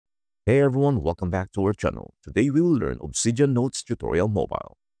Hey everyone, welcome back to our channel. Today we will learn Obsidian Notes Tutorial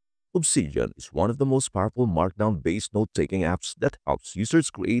Mobile. Obsidian is one of the most powerful markdown-based note-taking apps that helps users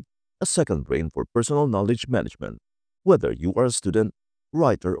create a second brain for personal knowledge management. Whether you are a student,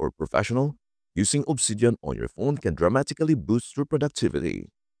 writer, or professional, using Obsidian on your phone can dramatically boost your productivity.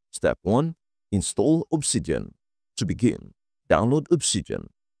 Step 1. Install Obsidian. To begin, download Obsidian.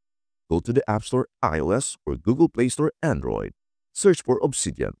 Go to the App Store iOS or Google Play Store Android. Search for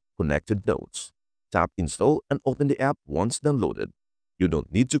Obsidian Connected Notes. Tap Install and open the app once downloaded. You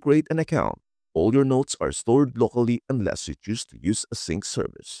don't need to create an account. All your notes are stored locally unless you choose to use a sync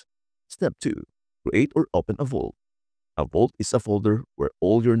service. Step 2. Create or open a vault. A vault is a folder where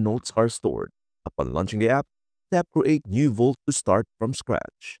all your notes are stored. Upon launching the app, tap Create New Vault to start from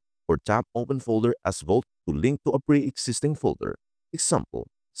scratch, or tap Open Folder as Vault to link to a pre-existing folder. Example,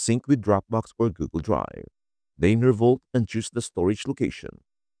 sync with Dropbox or Google Drive. Name your vault and choose the storage location.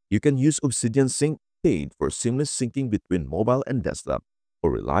 You can use Obsidian Sync Paid for seamless syncing between mobile and desktop, or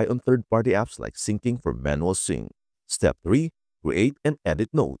rely on third-party apps like Syncing for manual sync. Step 3. Create and edit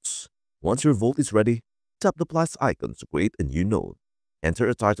notes. Once your vault is ready, tap the plus icon to create a new note. Enter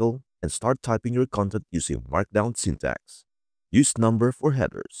a title and start typing your content using Markdown syntax. Use number for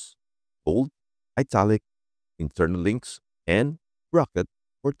headers, bold, italic, internal links, and bracket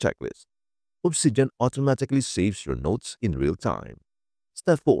for checklist. Obsidian automatically saves your notes in real time.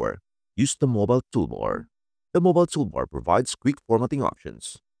 Step 4. Use the mobile toolbar. The mobile toolbar provides quick formatting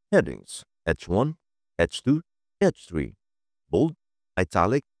options. Headings, H1, H2, H3, bold,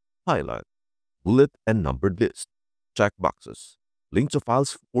 italic, highlight, bullet and numbered list, checkboxes, link to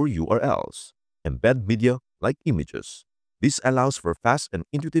files or URLs, embed media like images. This allows for fast and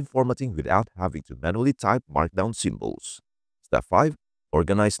intuitive formatting without having to manually type markdown symbols. Step 5.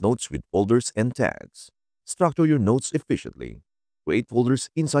 Organize notes with folders and tags. Structure your notes efficiently. Create folders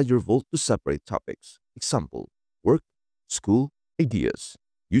inside your vault to separate topics. Example, work, school, ideas.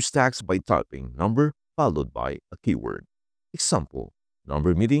 Use tags by typing number followed by a keyword. Example,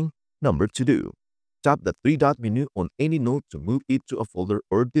 number meeting, number to do. Tap the three-dot menu on any note to move it to a folder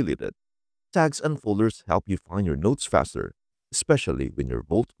or delete it. Tags and folders help you find your notes faster, especially when your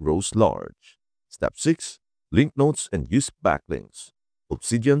vault grows large. Step 6. Link notes and use backlinks.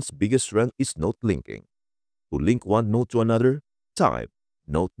 Obsidian's biggest strength is note linking. To link one note to another, type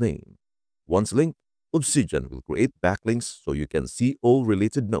note name. Once linked, Obsidian will create backlinks so you can see all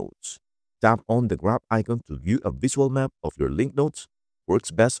related notes. Tap on the graph icon to view a visual map of your linked notes.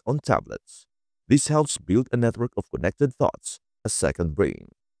 Works best on tablets. This helps build a network of connected thoughts, a second brain.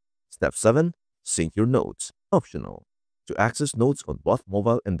 Step 7. Sync your notes. Optional. To access notes on both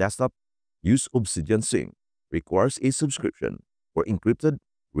mobile and desktop, use Obsidian Sync. Requires a subscription for encrypted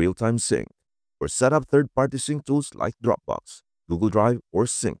real-time sync, or set up third-party sync tools like Dropbox, Google Drive, or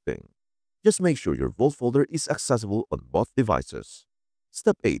Syncthing. Just make sure your vault folder is accessible on both devices.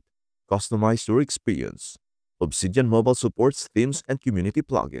 Step 8. Customize your experience. Obsidian Mobile supports themes and community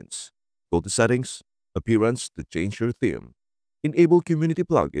plugins. Go to Settings, Appearance to change your theme. Enable community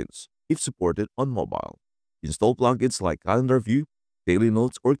plugins if supported on mobile. Install plugins like Calendar View, Daily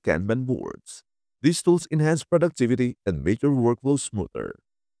Notes, or Kanban boards. These tools enhance productivity and make your workflow smoother.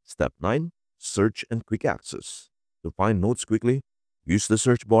 Step 9. Search and quick access. To find notes quickly, use the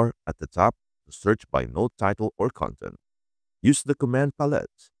search bar at the top to search by note title or content. Use the command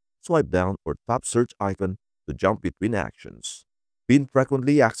palette. Swipe down or tap search icon to jump between actions. Pin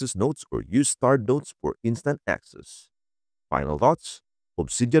frequently accessed notes or use starred notes for instant access. Final thoughts.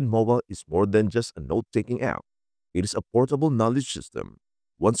 Obsidian Mobile is more than just a note-taking app. It is a portable knowledge system.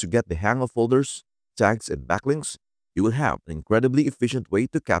 Once you get the hang of folders, tags, and backlinks, you will have an incredibly efficient way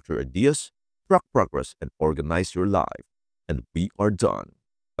to capture ideas, track progress, and organize your life. And we are done.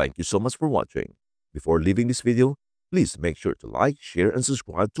 Thank you so much for watching. Before leaving this video, please make sure to like, share, and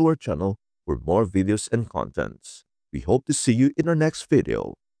subscribe to our channel for more videos and contents. We hope to see you in our next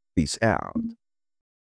video. Peace out.